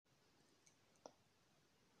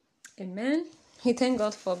Amen. We thank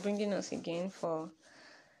God for bringing us again for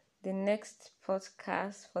the next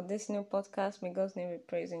podcast, for this new podcast. May God's name be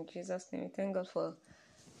praised in Jesus' name. We thank God for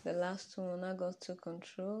the last one. Now God took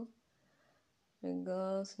control. May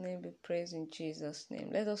God's name be praised in Jesus' name.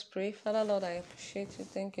 Let us pray. Father, Lord, I appreciate you.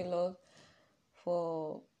 Thank you, Lord,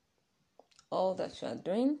 for all that you are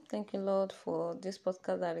doing. Thank you, Lord, for this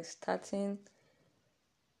podcast that is starting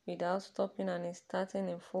without stopping and is starting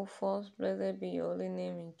in full force. Blessed be your holy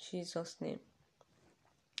name in Jesus' name.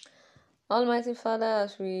 Almighty Father,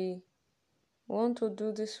 as we want to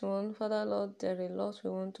do this one, Father Lord, there are a lot we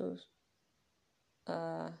want to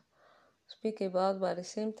speak about, but at the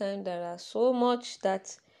same time, there are so much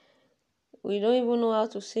that we don't even know how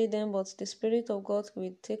to say them, but the Spirit of God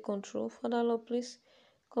will take control. Father Lord, please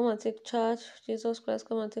come and take charge. Jesus Christ,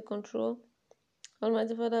 come and take control.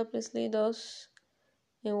 Almighty Father, please lead us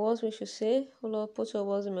in what we should say. Oh Lord, put your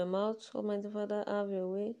words in my mouth. Almighty Father, have your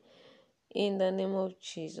way in the name of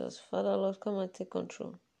Jesus. Father Lord, come and take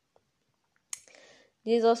control.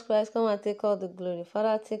 Jesus Christ, come and take all the glory.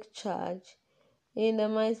 Father, take charge in the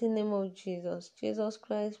mighty name of Jesus. Jesus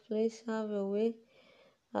Christ, please have your way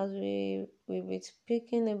as we will be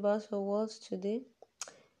speaking about your words today.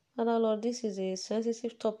 Father Lord, this is a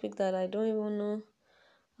sensitive topic that I don't even know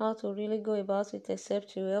how to really go about it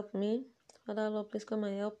except you help me. Father Lord, please come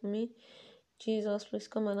and help me. Jesus, please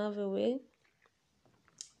come and have your way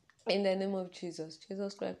in the name of Jesus.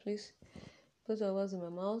 Jesus Christ, please put your words in my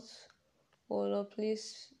mouth. Oh Lord,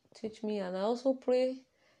 please teach me. And I also pray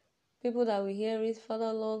people that will hear it,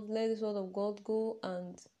 Father Lord, let this word of God go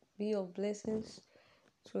and be of blessings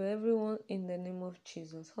to everyone in the name of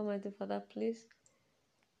Jesus. Almighty Father, please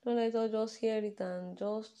don't let us just hear it and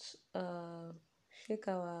just shake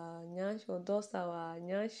our nyash or dust our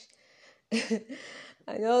nyash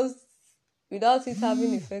and just without it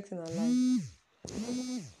having effect in our life.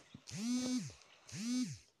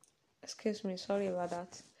 Excuse me, sorry about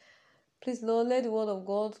that. Please, Lord, let the word of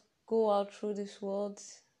God go out through these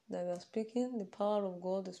words that we are speaking, the power of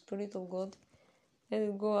God, the Spirit of God. Let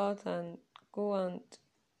it go out and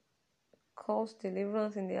cause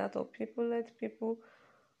deliverance in the heart of people. Let people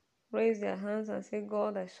raise their hands and say,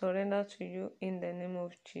 God, I surrender to you in the name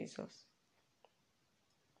of Jesus.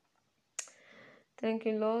 Thank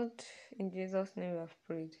you, Lord. In Jesus' name we have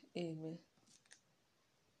prayed. Amen.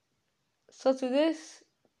 So today's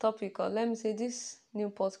topic, or let me say this new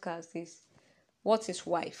podcast is, what is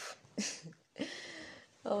wife?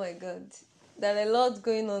 Oh my God. There are a lot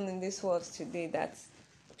going on in this world today that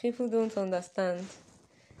people don't understand.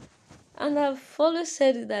 And I've always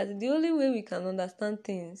said that the only way we can understand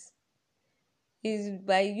things is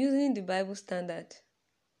by using the Bible standard.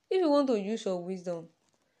 If you want to use your wisdom,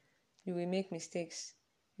 you will make mistakes.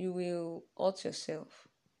 You will hurt yourself.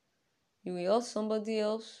 You will hurt somebody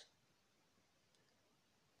else.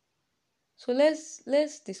 So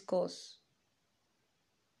let's discuss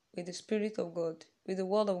with the Spirit of God, with the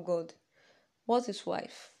Word of God. What is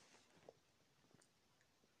wife?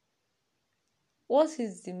 What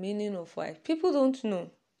is the meaning of wife? People don't know.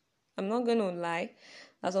 I'm not going to lie,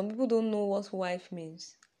 that some people don't know what wife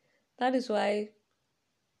means. That is why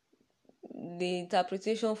the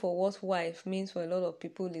interpretation for what wife means for a lot of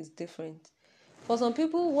people is different. For some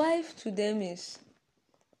people, wife to them is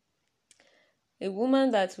a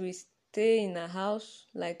woman that will stay in a house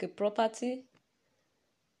like a property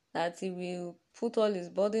that he will put all his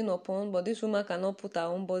burden upon, but this woman cannot put her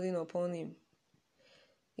own burden upon him.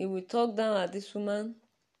 He will talk down at this woman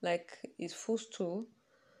like his footstool.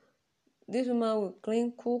 This woman will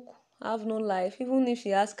clean, cook, have no life, even if she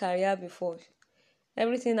has career before.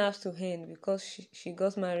 Everything has to end because she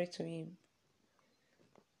got married to him.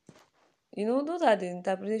 Those are the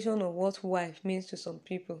interpretation of what wife means to some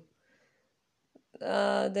people.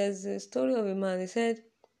 There's a story of a man. He said,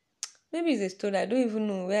 maybe it's a story, I don't even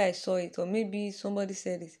know where I saw it, or maybe somebody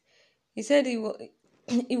said it. He said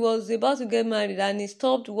he was about to get married and he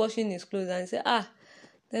stopped washing his clothes and he said,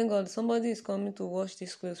 thank God somebody is coming to wash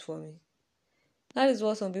these clothes for me. That is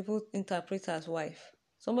what some people interpret as wife.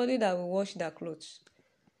 Somebody that will wash their clothes.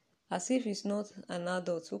 As if he's not an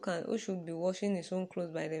adult who should be washing his own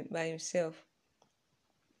clothes by himself.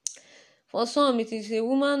 For some, it is a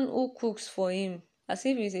woman who cooks for him, as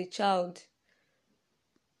if he's a child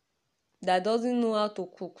that doesn't know how to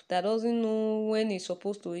cook, that doesn't know when he's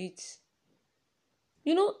supposed to eat.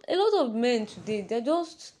 A lot of men today, they're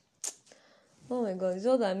just, oh my God, it's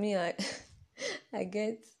all that me, I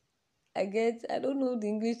get, I don't know the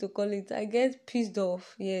English to call it, I get pissed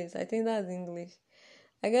off. Yes, I think that's English.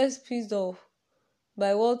 I get pissed off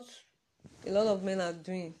by what a lot of men are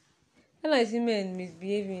doing. When I see men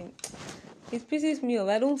misbehaving, It pisses me off.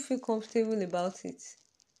 I don't feel comfortable about it.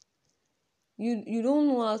 You don't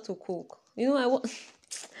know how to cook. I want.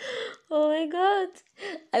 Oh my god!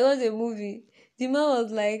 I watched a movie. The man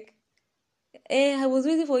was like, I was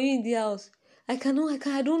waiting for you in the house. I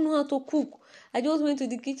don't know how to cook. I just went to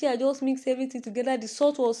the kitchen. I just mixed everything together. The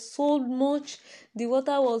salt was so much. The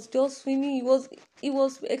water was just swimming. He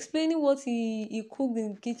was explaining what he cooked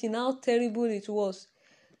in the kitchen, how terrible it was.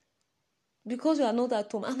 Because you are not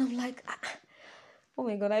at home. And I'm like, oh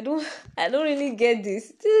my god, I don't really get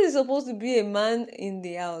this. This is supposed to be a man in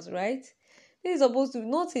the house, right? This is supposed to be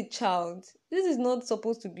not a child. This is not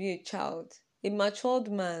supposed to be a child. A matured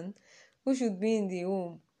man who should be in the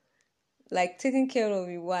home, like taking care of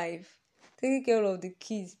your wife, taking care of the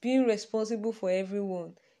kids, being responsible for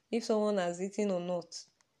everyone, if someone has eaten or not.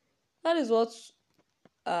 That is what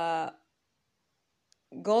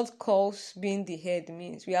God calls being the head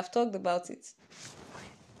means. We have talked about it.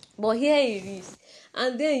 But here it is.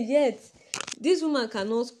 And then yet, this woman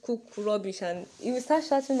cannot cook rubbish, and he will start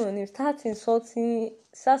shouting on him, start insulting,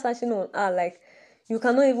 start searching on her, like, you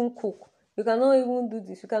cannot even cook, you cannot even do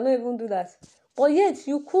this, you cannot even do that. But yet,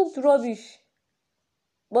 you cooked rubbish.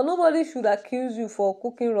 But nobody should accuse you for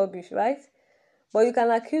cooking rubbish, right? But you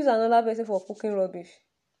can accuse another person for cooking rubbish.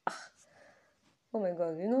 Oh my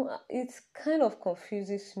god, it kind of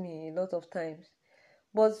confuses me a lot of times.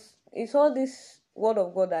 But it's all this word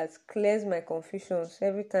of God that clears my confusions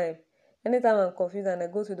every time. Anytime I'm confused and I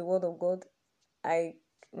go to the word of God,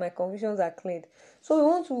 my confusions are cleared. So we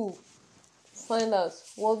want to find out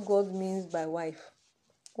what God means by wife.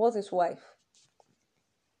 What is wife?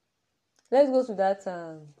 Let's go to that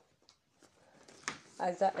Psalm.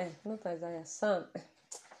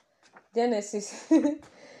 Genesis.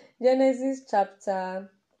 Genesis chapter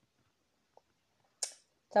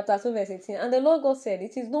 2 verse 18. And the Lord God said,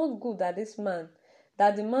 it is not good that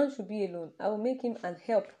the man should be alone. I will make him an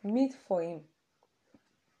help meet for him.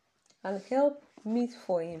 An help meet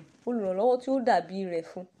for him.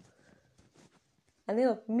 An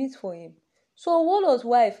help meet for him. So what does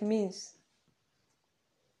wife means?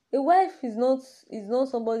 A wife is not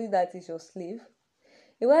somebody that is your slave.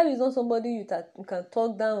 A wife is not somebody you can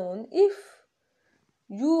talk down on. If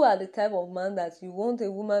you are the type of man that you want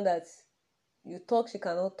a woman that you talk, she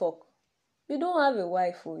cannot talk, you don't have a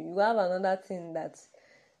wife. Or you have another thing that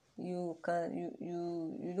you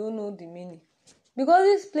don't know the meaning. Because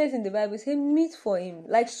this place in the Bible says meet for him,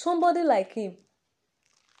 like somebody like him.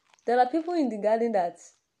 There are people in the garden that,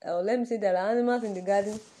 or let me say there are animals in the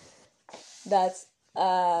garden that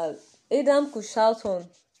Adam could shout on.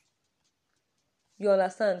 You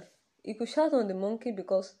understand? He could shout on the monkey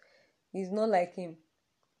because he's not like him.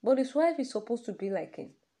 But his wife is supposed to be like him.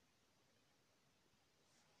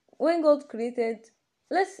 When God created,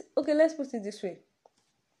 let's put it this way.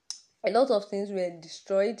 A lot of things were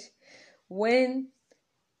destroyed when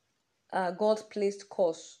God placed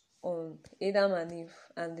curse on Adam and Eve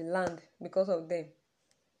and the land because of them.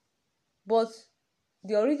 But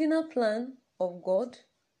the original plan of God,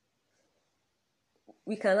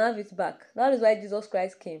 we can have it back. That is why Jesus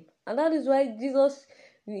Christ came. And that is why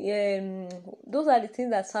those are the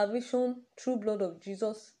things that salvation through blood of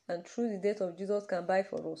Jesus and through the death of Jesus can buy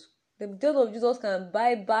for us. The death of Jesus can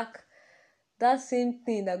buy back that same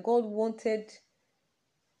thing that God wanted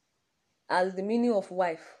as the meaning of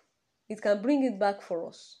wife. It can bring it back for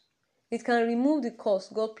us. It can remove the curse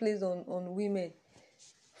God placed on women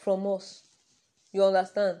from us. You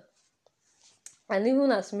understand? And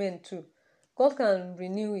even as men too, God can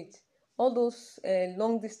renew it. All those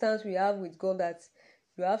long distance we have with God, that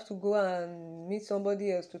you have to go and meet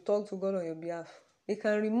somebody else to talk to God on your behalf, it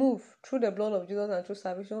can remove through the blood of Jesus and through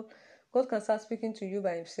salvation. God can start speaking to you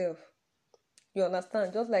by himself. You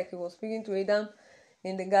understand? Just like he was speaking to Adam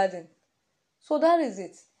in the garden. So that is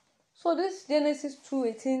it. So this Genesis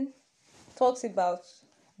 2:18 talks about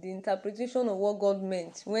the interpretation of what God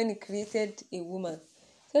meant when he created a woman.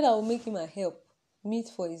 He said, I will make him a help meet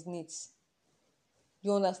for his needs.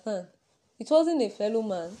 You understand? It wasn't a fellow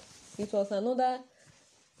man. It was another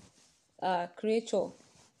creature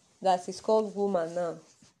that is called woman now.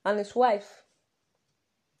 And his wife.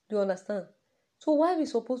 You understand? So wife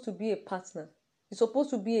is supposed to be a partner. It's supposed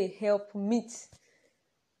to be a help meet.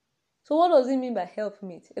 So what does it mean by help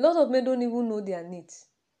meet? A lot of men don't even know their needs.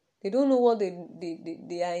 They don't know what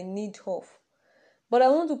they are in need of. But I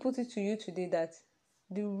want to put it to you today that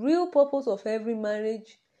the real purpose of every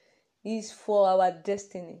marriage is for our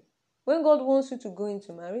destiny. When God wants you to go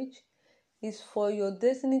into marriage, it's for your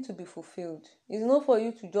destiny to be fulfilled. It's not for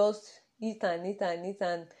you to just eat and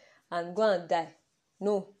go and die.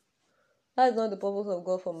 No. That is not the purpose of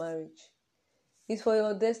God for marriage. It's for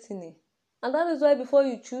your destiny. And that is why before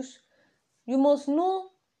you choose, you must know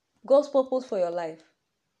God's purpose for your life.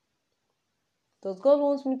 Does God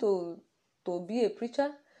want me to be a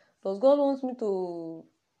preacher? Does God want me to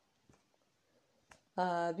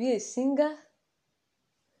be a singer?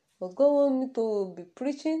 Does God want me to be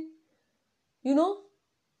preaching? You know?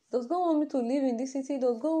 Does God want me to live in this city?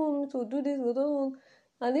 Does God want me to do this?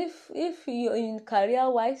 And if you're in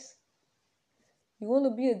career-wise, you want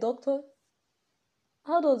to be a doctor,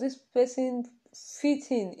 how does this person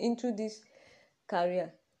fit into this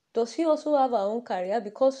career? Does she also have her own career?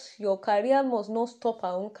 Because your career must not stop her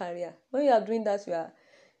own career. When you are doing that,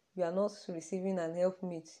 you are not receiving an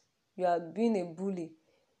helpmate. You are being a bully.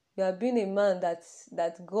 You are being a man that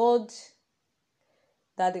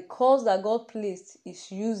the cause that God placed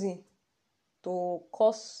is using to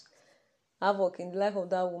cause havoc in the life of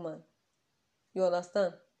that woman. You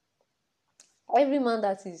understand? Every man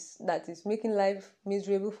that is making life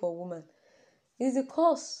miserable for a woman is the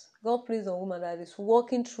cause God placed on woman that is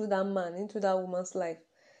walking through that man into that woman's life.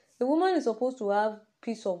 The woman is supposed to have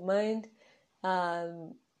peace of mind,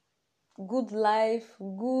 good life,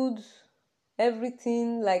 good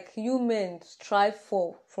everything like you men strive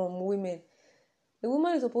for from women. The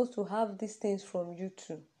woman is supposed to have these things from you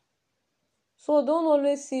too. So don't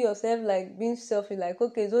always see yourself like being selfish, like,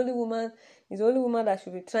 okay, it's the only woman that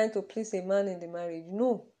should be trying to please a man in the marriage.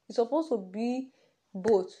 No, it's supposed to be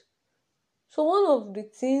both. So one of the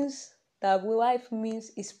things that wife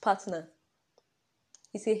means is partner.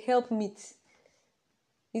 It's a helpmeet.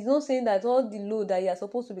 It's not saying that all the load that you are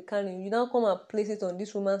supposed to be carrying, you now come and place it on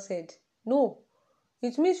this woman's head. No.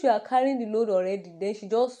 It means you are carrying the load already. Then she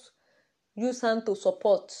just use hand to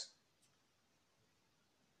support.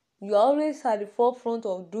 You are always at the forefront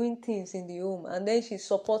of doing things in the home, and then she's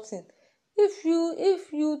supporting.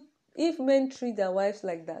 If men treat their wives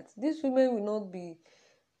like that, these women will not be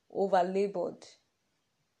over-labored.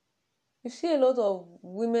 You see a lot of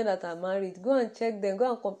women that are married. Go and check them.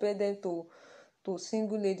 Go and compare them to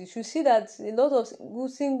single ladies. You see that a lot of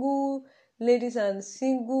single ladies and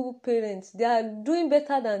single parents, they are doing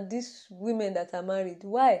better than these women that are married.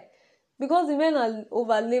 Why? Because the men are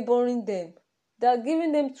over-laboring them. They are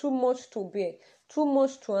giving them too much to bear, too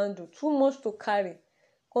much to handle, too much to carry.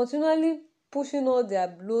 Continually pushing all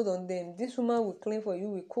their load on them. This woman will clean for you,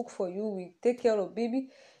 will cook for you, will take care of baby.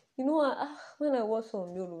 You know, when I watch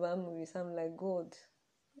some Yoruba movies, I'm like, God,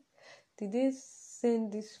 did they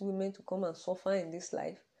send these women to come and suffer in this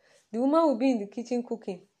life? The woman will be in the kitchen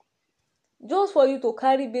cooking just for you to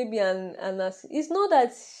carry baby and it's not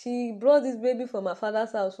that she brought this baby from her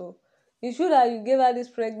father's house. So it's true that you gave her this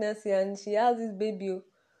pregnancy and she has this baby.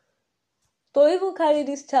 To even carry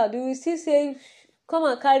this child, you will still say, come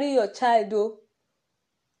and carry your child.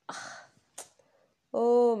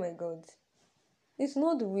 Oh my God. It's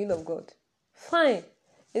not the will of God. Fine.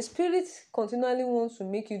 A spirit continually wants to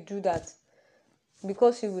make you do that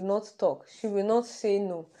because she will not talk. She will not say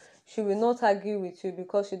no. She will not argue with you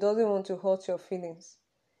because she doesn't want to hurt your feelings.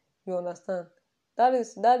 You understand? That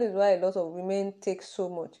is why a lot of women take so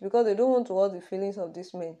much, because they don't want to hurt the feelings of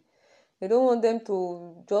these men. They don't want them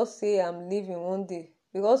to just say, I'm leaving one day.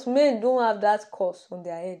 Because men don't have that curse on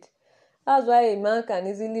their head. That's why a man can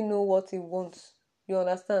easily know what he wants. You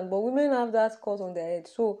understand? But women have that curse on their head.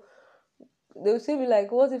 So they will still be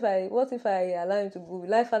like, what if I allow him to go?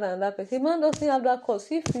 Will I find another person? A man doesn't have that curse.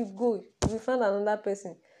 If you go, you will find another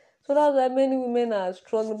person. So that's why many women are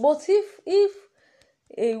struggling. But if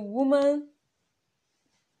a woman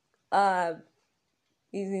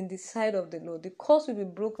is in the side of the Lord, the curse will be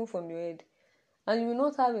broken from your head. And you will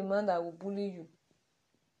not have a man that will bully you.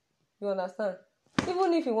 You understand?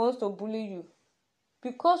 Even if he wants to bully you,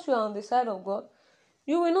 because you are on the side of God,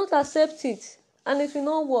 you will not accept it. And it will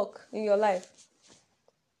not work in your life.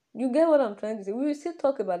 You get what I'm trying to say? We will still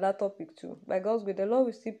talk about that topic too. By God's grace, the Lord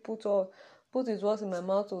will still put his words in my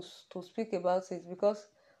mouth to speak about it. Because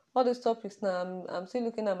all these topics now, I'm still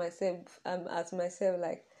looking at myself,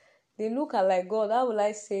 like, they look at like, God, how will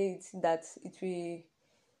I say it that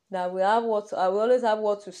I will always have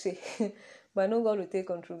what to say. But I know God will take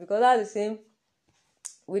control, because that's the same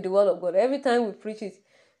with the word of God. Every time we preach it,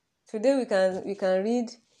 today we can read,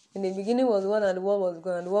 in the beginning was the word, and the word was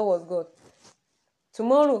God, and the word was God.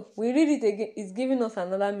 Tomorrow we read it again, it's giving us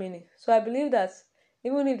another meaning. So I believe that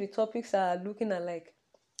even if the topics are looking alike,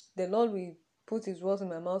 the Lord will put his words in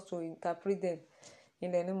my mouth to interpret them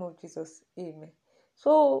in the name of Jesus. Amen.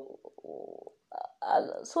 So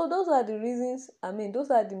those are the reasons.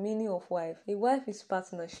 Those are the meaning of wife. A wife is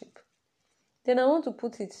partnership. Then I want to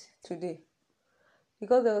put it today,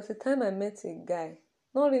 because there was a time I met a guy,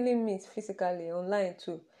 not really meet physically, online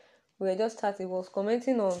too. We were just starting. He was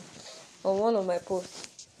commenting on on one of my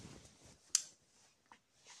posts.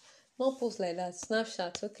 Not post like that,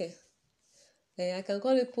 Snapchat, okay. I can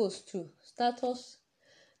call it post too. Status.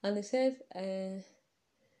 And he said a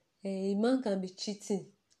man can be cheating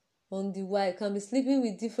on the wife, can be sleeping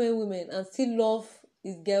with different women and still love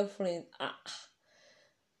his girlfriend.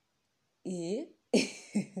 Eh?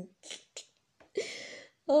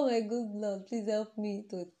 Oh my good Lord, please help me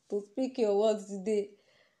to speak your words today.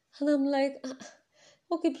 And I'm like,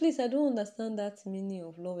 okay, please, I don't understand that meaning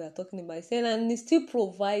of love we are talking about. He said, and he's still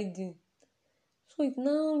providing. So it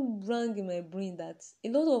now rang in my brain that a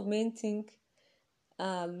lot of men think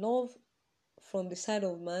love from the side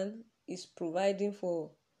of man is providing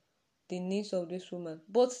for the needs of this woman.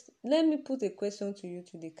 But let me put a question to you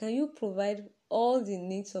today. Can you provide all the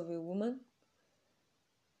needs of a woman?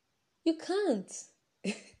 You can't.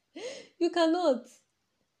 You cannot.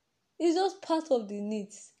 It's just part of the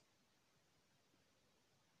needs.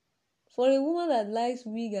 For a woman that likes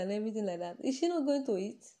wig and everything like that, is she not going to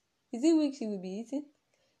eat? Is it wig she will be eating?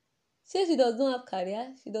 Say she does not have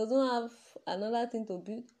career, she does not have another thing to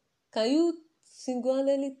build. Can you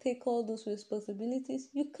singularly take all those responsibilities?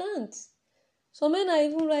 You can't. Some men are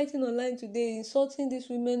even writing online today, insulting these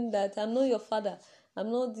women that I'm not your father,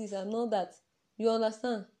 I'm not this, I'm not that. You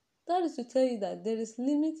understand? That is to tell you that there is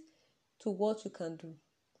limit to what you can do.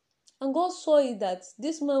 And God saw it that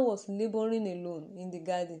this man was laboring alone in the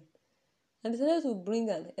garden and decided to bring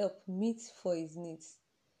and help meet for his needs.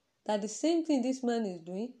 That the same thing this man is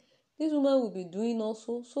doing, this woman will be doing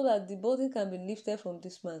also, so that the burden can be lifted from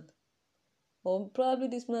this man. Or probably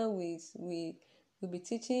this man will be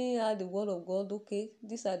teaching her the word of God. Okay,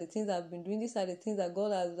 these are the things I've been doing. These are the things that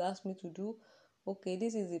God has asked me to do. Okay,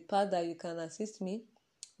 this is the part that you can assist me.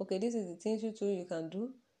 Okay, this is the things you can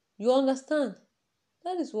do. You understand?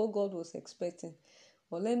 That is what God was expecting.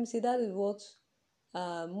 Or let me say that is what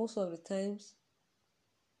most of the times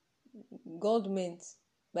God meant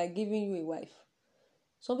by giving you a wife.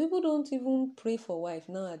 Some people don't even pray for wife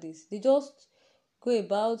nowadays. They just go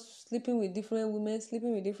about sleeping with different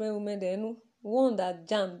women, then one that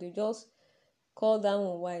jam, they just call that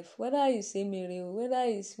one wife. Whether it's Emere, whether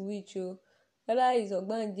it's Witch, whether it's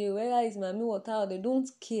Ogbanje, whether it's Mami Water, they don't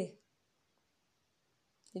care.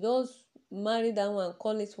 They just marry that one and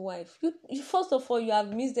call it wife. You first of all, you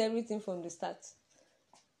have missed everything from the start.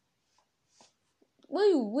 When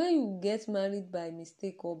you get married by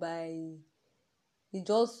mistake or by it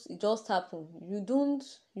just happened,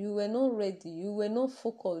 you were not ready, you were not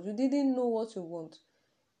focused, you didn't know what you want,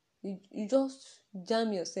 you just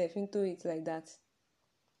jam yourself into it like that.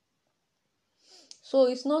 So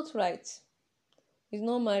it's not right. It's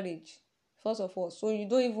not marriage, first of all. So you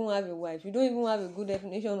don't even have a wife, you don't even have a good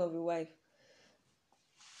definition of a wife.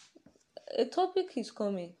 A topic is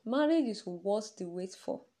coming. Marriage is worth the wait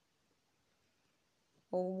for,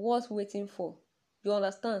 or worth waiting for. You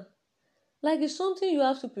understand? Like, it's something you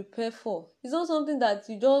have to prepare for. It's not something that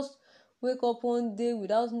you just wake up one day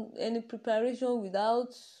without any preparation, without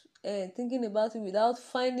thinking about it, without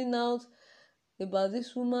finding out about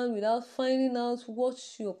this woman, without finding out what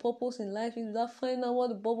your purpose in life is, without finding out what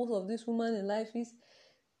the purpose of this woman in life is.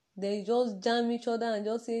 Then you just jam each other and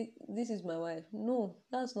just say, this is my wife. No,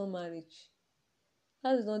 that's not marriage.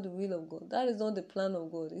 That is not the will of God. That is not the plan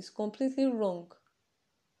of God. It's completely wrong.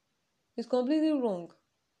 It's completely wrong.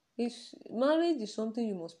 Marriage is something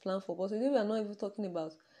you must plan for. But today we are not even talking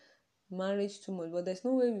about marriage too much. But there's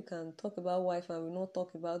no way we can talk about wife and we not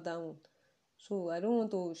talk about that one. So I don't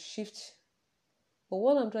want to shift. But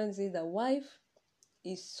what I'm trying to say is that wife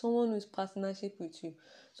is someone who is partnership with you.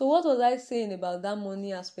 So what was I saying about that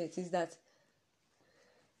money aspect is that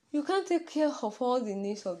you can't take care of all the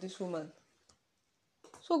needs of this woman.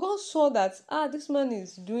 So God saw that, this man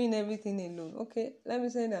is doing everything alone. Okay, let me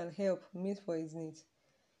send and help meet for his needs.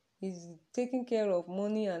 He's taking care of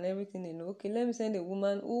money and everything alone. Okay, let me send a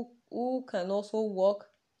woman who can also work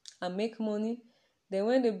and make money. Then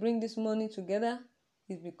when they bring this money together,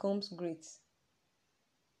 it becomes great.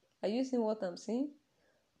 Are you seeing what I'm saying?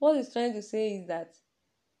 What he's trying to say is that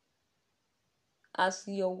as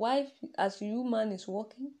your wife, as your man is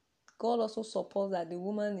working, God also supports that the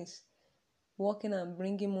woman is working and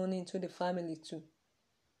bringing money into the family too.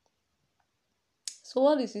 So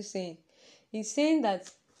what is he saying? He's saying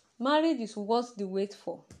that marriage is worth the wait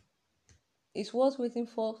for. It's worth waiting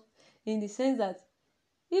for in the sense that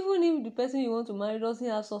even if the person you want to marry doesn't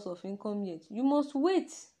have source of income yet, you must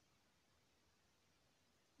wait.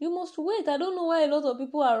 You must wait. I don't know why a lot of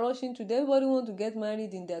people are rushing to. Everybody want to get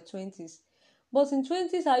married in their 20s. But in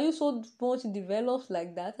 20s, are you so much developed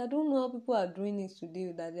like that? I don't know how people are doing it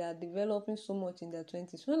today, that they are developing so much in their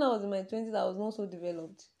 20s. When I was in my 20s, I was not so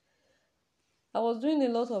developed. I was doing a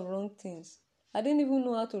lot of wrong things. I didn't even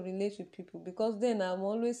know how to relate with people because then I'm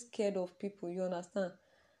always scared of people, you understand?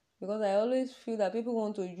 Because I always feel that people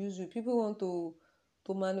want to use you, people want to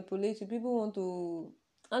manipulate you, people want to,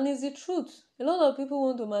 and it's the truth. A lot of people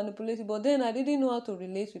want to manipulate you, but then I didn't know how to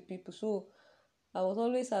relate with people. So I was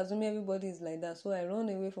always assuming everybody is like that. So I run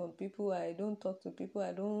away from people. I don't talk to people.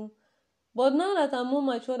 I don't. But now that I'm more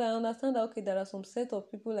mature, I understand that okay, there are some set of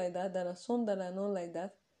people like that. There are some that are not like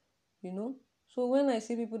that. You know. So when I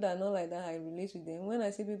see people that are not like that, I relate with them. When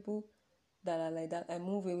I see people that are like that, I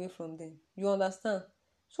move away from them. You understand?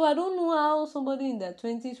 So I don't know how somebody in their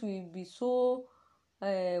 20s will be so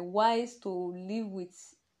wise to live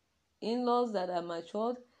with in-laws that are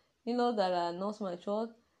matured, in-laws that are not matured.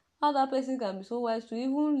 How that person can be so wise to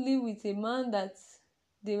even live with a man that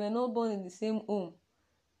they were not born in the same home.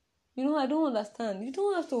 I don't understand. You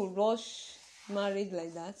don't have to rush marriage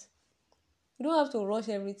like that. You don't have to rush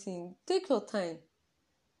everything. Take your time.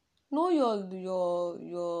 Know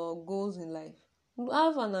your goals in life.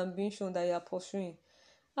 Have an ambition that you are pursuing.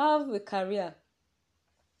 Have a career.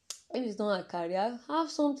 If it's not a career, have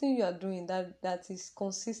something you are doing that is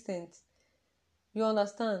consistent. You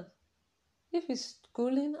understand? If it's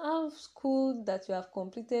schooling, have school that you have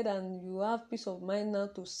completed and you have peace of mind now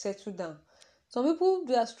to settle down. Some people,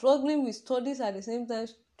 they are struggling with studies at the same time,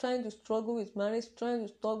 trying to struggle with marriage, trying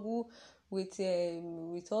to struggle with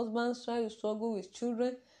husbands, trying to struggle with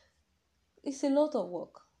children. It's a lot of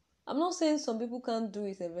work. I'm not saying some people can't do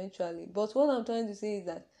it eventually, but what I'm trying to say is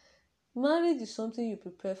that marriage is something you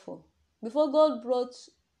prepare for. Before God brought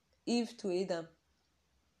Eve to Adam,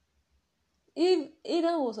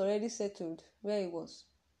 Adam was already settled where he was.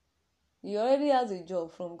 He already has a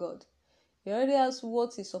job from God. He already has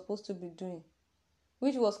what he's supposed to be doing,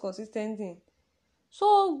 which was consistent in.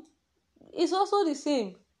 So it's also the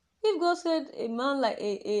same. If God said a man like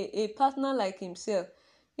a partner like himself,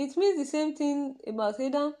 it means the same thing about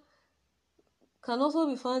Adam can also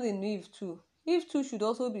be found in Eve too. Eve too should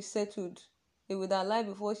also be settled with her life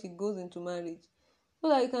before she goes into marriage, so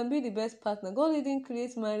that you can be the best partner. God didn't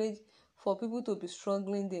create marriage for people to be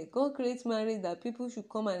struggling there. God creates marriage that people should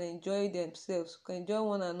come and enjoy themselves, enjoy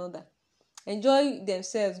one another, enjoy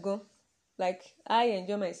themselves. Go, like I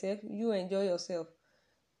enjoy myself, you enjoy yourself.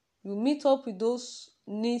 You meet up with those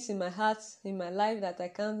needs in my heart, in my life that I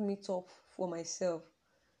can't meet up for myself.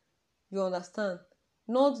 You understand?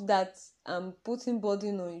 Not that I'm putting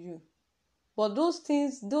burden on you, but those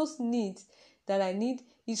things, those needs that I need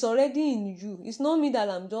is already in you. It's not me that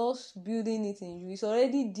I'm just building it in you. It's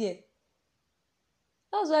already there.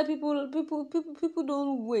 That's why people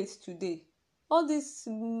don't wait today. All this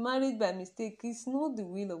marriage by mistake is not the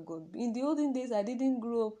will of God. In the olden days, I didn't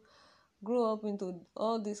grow up into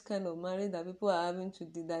all this kind of marriage that people are having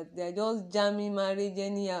today, that they are just jamming marriage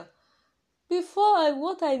anyhow.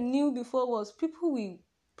 What I knew before was people will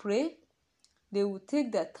pray, they will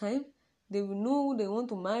take their time, they will know who they want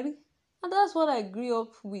to marry, and that's what I grew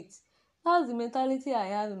up with. That's the mentality I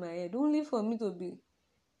have in my head. Only for me to be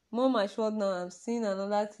more matured now, I'm seeing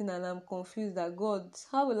another thing and I'm confused that God,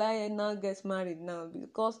 how will I now get married now?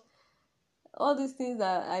 Because all these things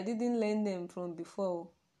that I didn't learn them from before.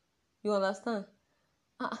 You understand?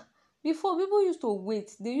 Before, people used to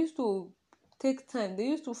wait. They used to take time. They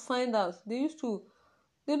used to find out. They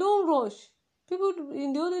don't rush. People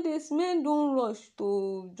in the olden days, men don't rush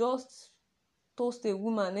to just toast a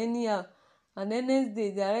woman anyhow. And the next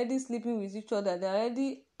day, they're already sleeping with each other. They're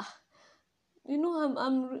already, I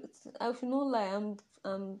should not lie.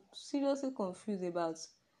 I'm seriously confused about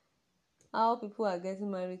how people are getting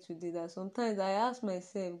married today. That sometimes I ask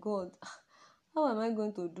myself, God, how am I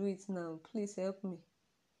going to do it now? Please help me.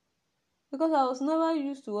 Because I was never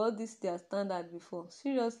used to all this their standard before.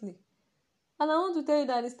 Seriously. And I want to tell you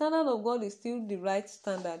that the standard of God is still the right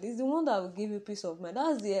standard. It's the one that will give you peace of mind.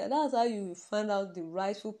 That's how you will find out the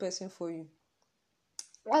rightful person for you.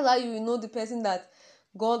 That's how you will know the person that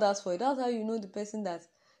God has for you. That's how you know the person that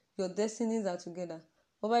your destinies are together.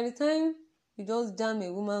 But by the time you just jam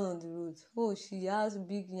a woman on the road, oh, she has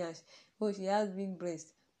big yash, oh, she has big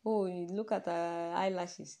breast, oh, you look at her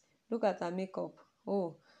eyelashes, look at her makeup,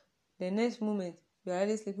 oh, the next moment you're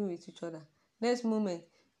already sleeping with each other. Next moment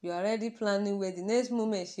you're already planning wedding. Next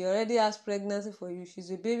moment she already has pregnancy for you. She's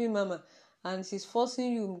a baby mama and she's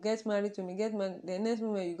forcing you, get married to me, get married. The next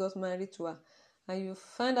moment you got married to her, and you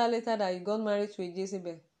find out later that you got married to a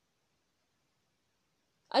Jezebel.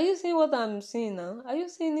 Are you seeing what I'm saying now? Are you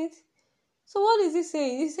seeing it? So what is he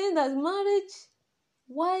saying? He's saying that marriage,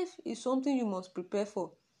 wife, is something you must prepare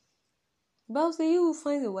for. The Bible says, "He who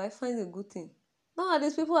finds a wife finds a good thing."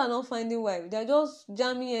 Nowadays, people are not finding wife. They're just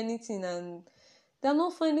jamming anything and They are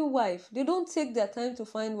not finding wife. They don't take their time to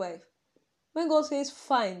find wife. When God says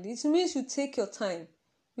find, it means you take your time.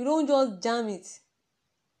 You don't just jam it.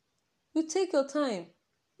 You take your time.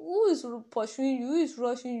 Who is pursuing you? Who is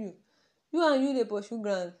rushing you? You and you, they pursue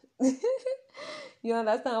ground. You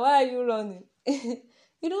understand? Why are you running?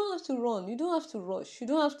 You don't have to run. You don't have to rush. You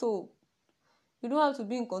don't have to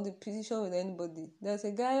be in competition with anybody. There's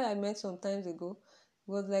a guy I met some times ago.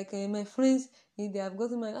 He was like, my friends, they have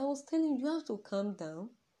gotten married. I was telling you have to calm down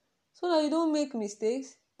so that you don't make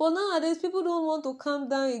mistakes. But nowadays, people don't want to calm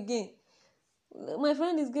down again. My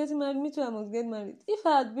friend is getting married, me too, I must get married. If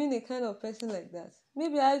I had been a kind of person like that,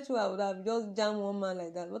 maybe I too, I would have just jammed one man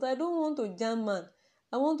like that. But I don't want to jam man.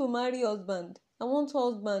 I want to marry husband. I want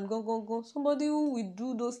husband, go. Somebody who will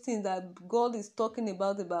do those things that God is talking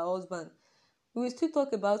about husband. We will still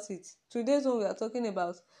talk about it. Today's one we are talking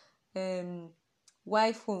about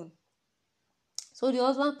wife phone. So the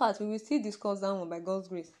husband part, we will still discuss that one by God's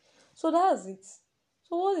grace. So that's it.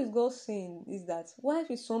 So what is God saying is that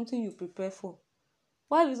wife is something you prepare for.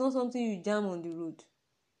 Wife is not something you jam on the road.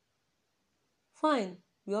 Fine,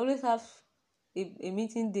 we always have a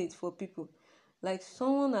meeting date for people. Like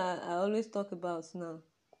someone I always talk about now.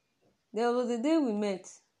 There was a day we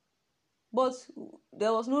met, but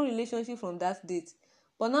there was no relationship from that date.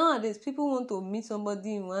 But nowadays, people want to meet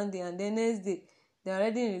somebody in one day and the next day, they're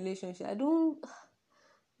already in a relationship. I don't,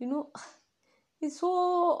 it's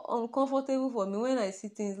so uncomfortable for me when I see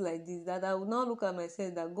things like this that I would now look at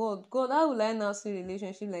myself that God, how will I now see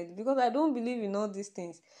relationship like this? Because I don't believe in all these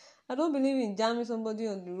things. I don't believe in jamming somebody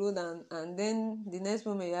on the road and then the next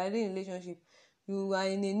moment you're already in a relationship. You are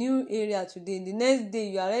in a new area today. The next day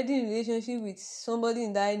you are already in a relationship with somebody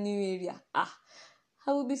in that new area. I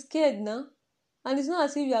will be scared now. And it's not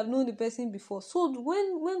as if you have known the person before. So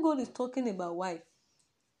when God is talking about wife,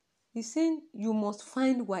 he's saying you must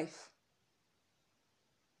find wife.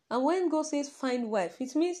 And when God says find wife,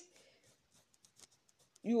 it means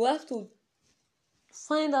you have to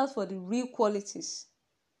find out for the real qualities,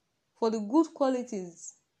 for the good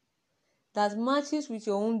qualities that matches with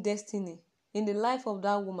your own destiny in the life of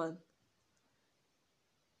that woman.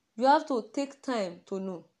 You have to take time to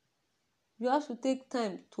know. You have to take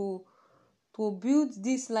time to build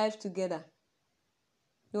this life together.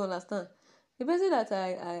 You understand? The person that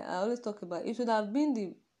I always talk about, it should have been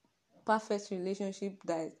the perfect relationship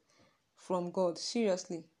that from God,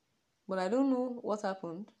 seriously. But I don't know what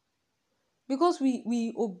happened. Because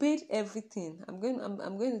we obeyed everything. I'm going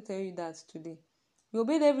to tell you that today. We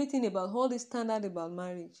obeyed everything about all the standard about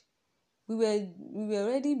marriage. We were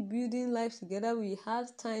already building life together. We had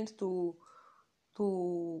times to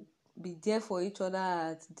be there for each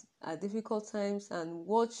other at difficult times and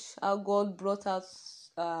watch how God brought out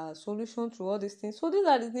solution to all these things. So these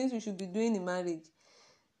are the things we should be doing in marriage.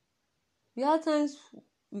 We had times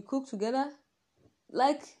we cook together,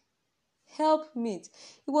 like help meet.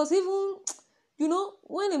 It was even,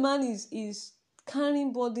 when a man is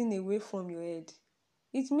carrying burden away from your head,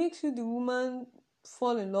 it makes you the woman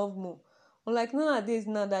fall in love more. Unlike nowadays,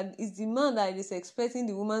 now that it's the man that is expecting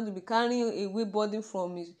the woman to be carrying away burden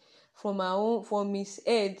from his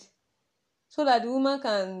head, so that the woman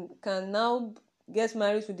can now get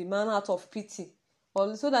married to the man out of pity,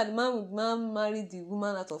 or so that the man would marry the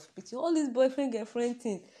woman out of pity. All this boyfriend girlfriend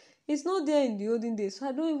thing, it's not there in the olden days. So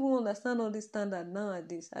I don't even understand all this standard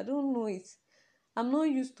nowadays. I don't know it. I'm not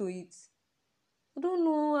used to it. I don't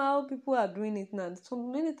know how people are doing it now. So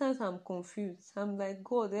many times I'm confused. I'm like,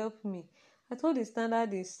 God help me. I thought the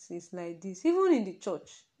standard is like this. Even in the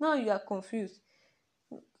church. Now you are confused.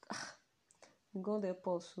 God help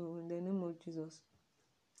us in the name of Jesus.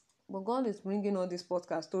 But God is bringing all this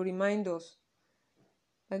podcast to remind us.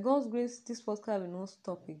 By God's grace, this podcast will not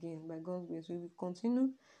stop again. By God's grace, we will continue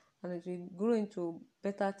and it will grow into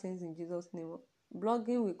better things in Jesus' name.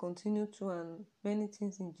 Blogging will continue to, and many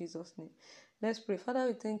things in Jesus' name. Let's pray. Father,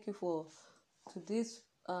 we thank you for today's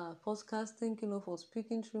podcast. Thank you, Lord, for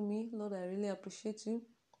speaking through me. Lord, I really appreciate you.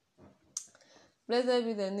 Blessed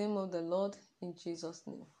be the name of the Lord in Jesus'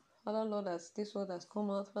 name. Father, Lord, as this word has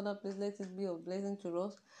come out, Father, please let it be a blessing to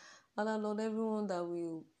us. Father, Lord, everyone that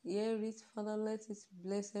will hear it, Father, let it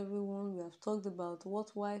bless everyone. We have talked about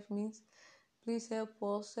what wife means. Please help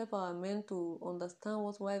our men to understand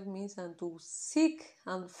what wife means and to seek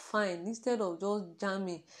and find instead of just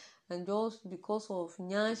jamming and just because of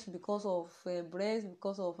nyash, because of breasts,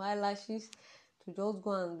 because of eyelashes, to just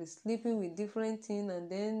go and be sleeping with different things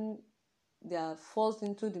and then they are forced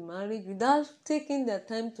into the marriage without taking their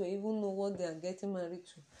time to even know what they are getting married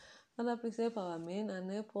to. Father, please help our men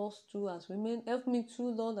and help us too as women. Help me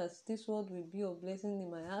too, Lord, as this word will be a blessing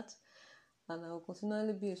in my heart. and I will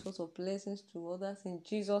continually be a source of blessings to others. In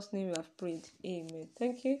Jesus' name we have prayed. Amen.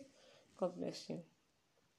 Thank you. God bless you.